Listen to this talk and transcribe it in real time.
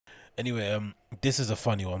Anyway, this is a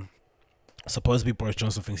funny one. Supposedly Boris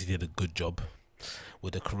Johnson thinks he did a good job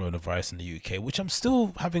with the coronavirus in the UK, which I'm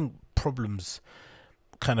still having problems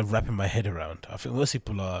kind of wrapping my head around. I think most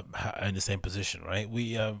people are in the same position, right?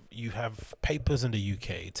 You have papers in the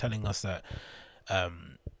UK telling us that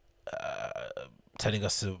um telling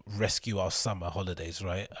us to rescue our summer holidays,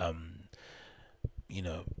 right? You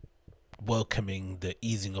know, welcoming the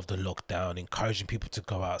easing of the lockdown, encouraging people to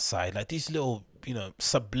go outside, like these little,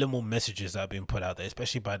 subliminal messages that have been put out there,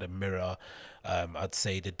 especially by the Mirror, I'd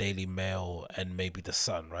say the Daily Mail, and maybe the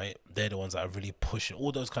Sun, right? They're the ones that are really pushing.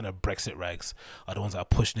 All those kind of Brexit rags are the ones that are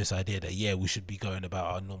pushing this idea that, yeah, we should be going about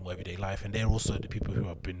our normal everyday life, and they're also the people who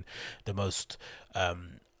have been the most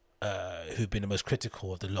who've been the most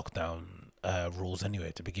critical of the lockdown rules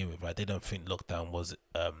anyway to begin with, right? They don't think lockdown was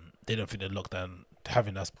they don't think that lockdown,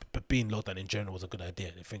 having us, but being locked down in general, was a good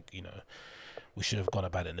idea. They think, we should have gone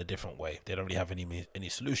about it in a different way. They don't really have any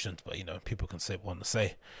solutions, but people can say what they want to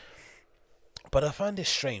say. But I find this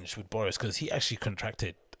strange with Boris because he actually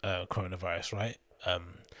contracted coronavirus, right?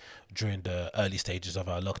 During the early stages of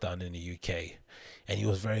our lockdown in the UK, and he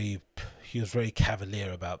was very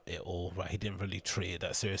cavalier about it all, right? He didn't really treat it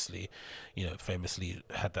that seriously. Famously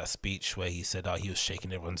had that speech where he said, he was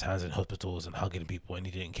shaking everyone's hands in hospitals and hugging people, and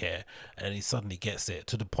he didn't care. And then he suddenly gets it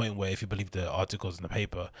to the point where, if you believe the articles in the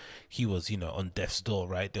paper, he was, on death's door,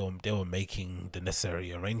 right? They were making the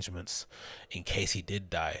necessary arrangements in case he did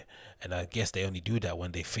die. And I guess they only do that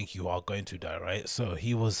when they think you are going to die, right? So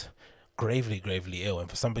he was gravely ill, and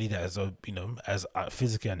for somebody that is, as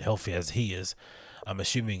physically unhealthy as he is, I'm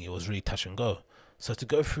assuming it was really touch and go. So to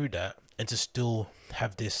go through that and to still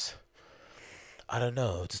have this, I don't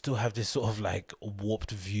know, to still have this sort of like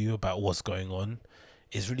warped view about what's going on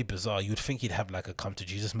is really bizarre. You'd think he'd have like a come to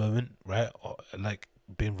Jesus moment, right? Or like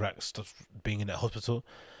being in that hospital.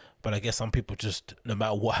 But I guess some people just, no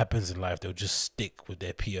matter what happens in life, they'll just stick with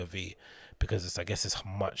their POV, because I guess it's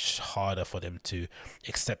much harder for them to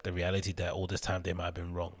accept the reality that all this time they might have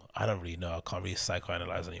been wrong. I don't really know. I can't really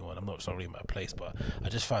psychoanalyze anyone. It's not really my place, but I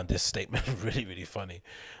just found this statement really funny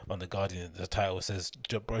on The Guardian. The title says,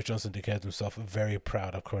 Boris Johnson declared himself very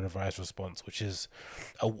proud of coronavirus response, which is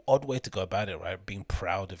an odd way to go about it, right? Being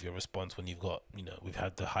proud of your response when you've got, we've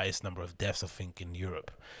had the highest number of deaths, I think, in Europe.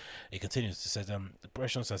 It continues to say,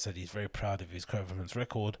 Boris Johnson said he's very proud of his government's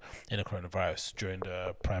record in the coronavirus during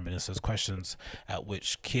the Prime Minister's questions, at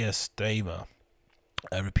which Keir Starmer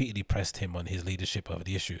repeatedly pressed him on his leadership over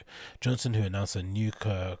the issue. Johnson, who announced a new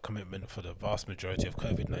commitment for the vast majority of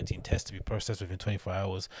COVID-19 tests to be processed within 24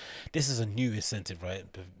 hours. This is a new incentive, right?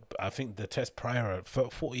 I think the test prior are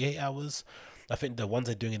 48 hours. I think the ones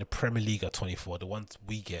they're doing in the Premier League are 24. The ones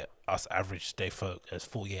we get, us average day folk, is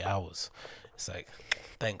 48 hours. It's like,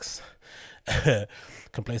 thanks.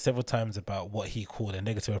 Complained several times about what he called a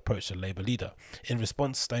negative approach to Labour leader. In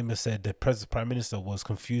response, Stamer said the Prime Minister was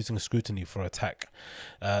confusing scrutiny for attack.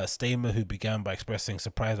 Stamer, who began by expressing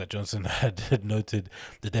surprise that Johnson had noted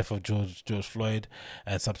the death of George Floyd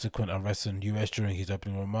and subsequent arrests in the US during his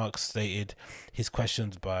opening remarks, stated his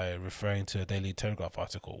questions by referring to a Daily Telegraph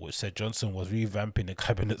article which said Johnson was revamping the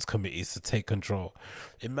cabinet's committees to take control.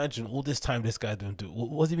 Imagine all this time this guy didn't do.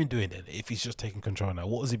 What's he been doing then? If he's just taking control now,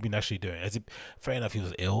 what has he been actually doing? Fair enough, he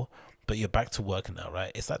was ill, but you're back to work now,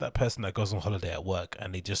 right? It's like that person that goes on holiday at work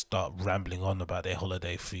and they just start rambling on about their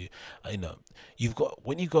holiday for you. You've got,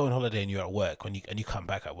 when you go on holiday and you're at work, and you come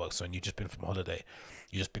back at work, so, and you've just been from holiday,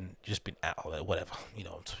 you've just been at holiday, whatever, you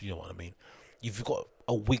know what I mean. You've got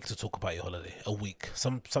a week to talk about your holiday. A week.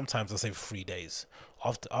 Sometimes I say 3 days.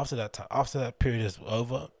 After that period is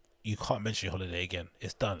over, you can't mention your holiday again.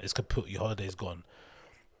 It's done. It's kaput. Your holiday is gone.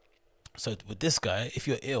 So with this guy, if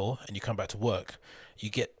you're ill and you come back to work,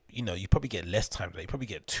 you probably get less time. You probably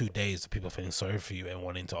get 2 days of people feeling sorry for you and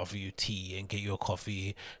wanting to offer you tea and get you a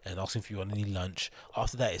coffee and asking if you want any lunch.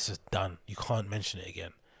 After that, it's just done. You can't mention it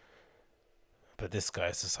again. But this guy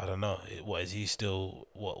is just, I don't know. What is he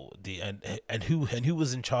still? And who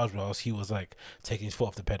was in charge whilst he was like taking his foot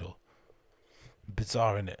off the pedal?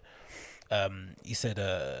 Bizarre, innit? He said,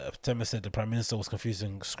 Temer said the Prime Minister was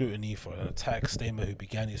confusing scrutiny for an attack. Stamer, who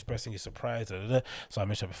began expressing his surprise, so I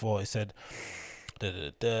mentioned before, he said,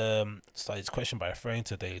 started his question by referring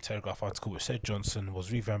to the Telegraph article which said Johnson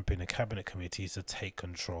was revamping the cabinet committees to take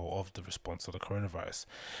control of the response to the coronavirus.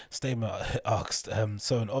 Stamer asked,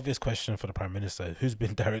 so an obvious question for the Prime Minister, who's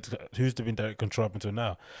been direct control up until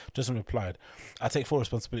now? Johnson replied, I take full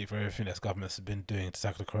responsibility for everything that government has been doing to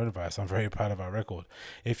tackle the coronavirus. I'm very proud of our record.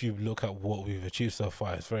 If you look at what we've achieved so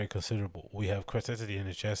far, it's very considerable. We have protected the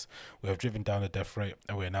NHS, we have driven down the death rate,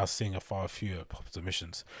 and we are now seeing a far fewer hospital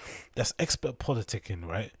admissions. That's expert politicking,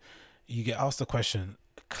 right? You get asked the question,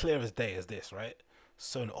 clear as day as this, right?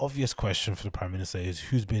 So an obvious question for the Prime Minister is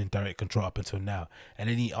who's been in direct control up until now, and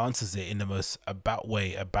then he answers it in the most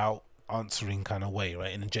about answering kind of way,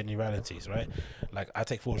 right? In the generalities, right? Like, I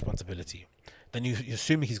take full responsibility. Then you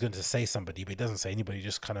assuming he's going to say somebody, but he doesn't say anybody. He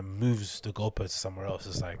just kind of moves the goalpost to somewhere else.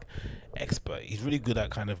 It's like expert. He's really good at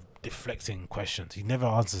kind of deflecting questions. He never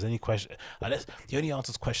answers any question unless he only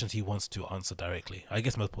answers questions he wants to answer directly. I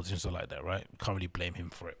guess most politicians are like that, right? Can't really blame him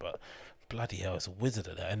for it, but bloody hell, it's a wizard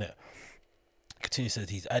at that, isn't it? Continue, says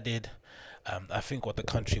he's added, I think what the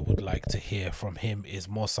country would like to hear from him is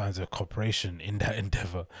more signs of cooperation in that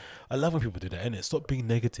endeavor. I love when people do that, innit? Stop being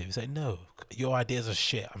negative. It's like, no, your ideas are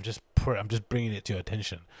shit. I'm just bringing it to your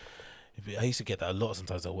attention. I used to get that a lot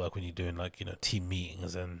sometimes at work when you're doing, like, you know, team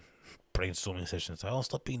meetings and brainstorming sessions. Like, oh,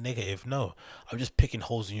 stop being negative. No, I'm just picking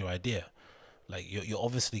holes in your idea. Like, you're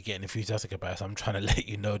obviously getting enthusiastic about it, so I'm trying to let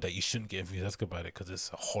you know that you shouldn't get enthusiastic about it, because it's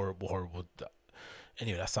a horrible.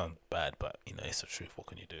 Anyway, that sounds bad, but you know, it's the truth. What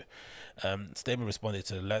can you do? Statement responded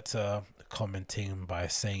to the letter, commenting by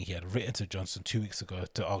saying he had written to Johnson 2 weeks ago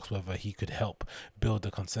to ask whether he could help build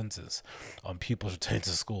a consensus on pupils returning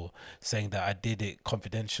to school, saying that I did it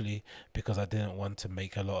confidentially because I didn't want to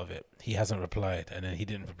make a lot of it. He hasn't replied, and then he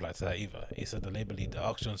didn't reply to that either. He said the Labour leader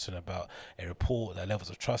asked Johnson about a report that levels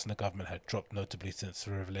of trust in the government had dropped notably since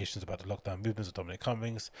the revelations about the lockdown movements of Dominic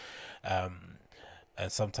Cummings. And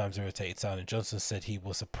sometimes irritated sounding. Johnson said he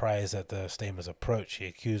was surprised at the statement's approach. He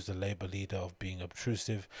accused the Labour leader of being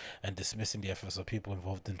obtrusive and dismissing the efforts of people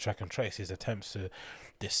involved in track and trace. His attempts to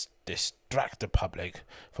distract the public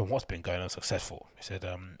from what's been going on successful. He said,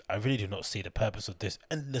 I really do not see the purpose of this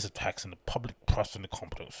endless attacks on the public trust and the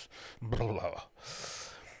competence. Blah, blah, blah.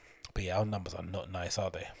 But yeah, our numbers are not nice, are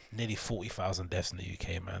they? Nearly 40,000 deaths in the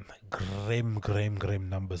UK, man. Grim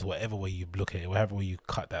numbers. Whatever way you look at it, whatever way you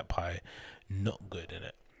cut that pie, not good,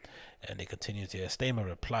 innit? And they continue to Stamer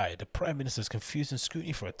replied, the Prime Minister is confused and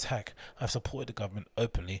scrutiny for attack. I've supported the government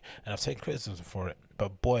openly and I've taken criticism for it.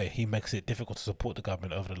 But boy, he makes it difficult to support the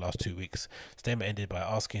government over the last 2 weeks. Stamer ended by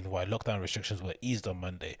asking why lockdown restrictions were eased on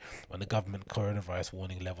Monday when the government coronavirus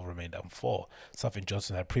warning level remained on 4, something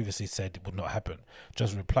Johnson had previously said would not happen.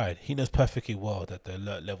 Johnson replied, he knows perfectly well that the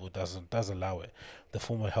alert level does allow it. The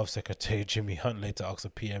former Health Secretary Jimmy Hunt later asked the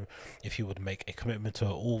PM if he would make a commitment to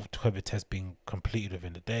all COVID tests being completed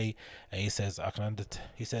within the day, and he says I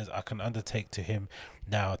can undertake to him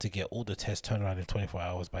now to get all the tests turned around in 24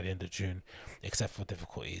 hours by the end of June, except for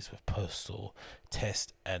difficulties with postal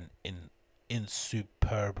test and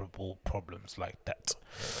insuperable problems like that.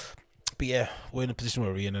 But yeah, we're in a position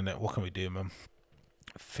where we're in, and what can we do, man?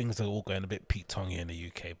 Things are all going a bit Pete-tongy in the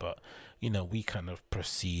UK, but you know, we kind of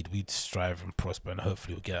proceed, we strive and prosper, and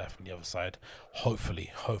hopefully we'll get out from the other side.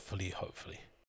 Hopefully.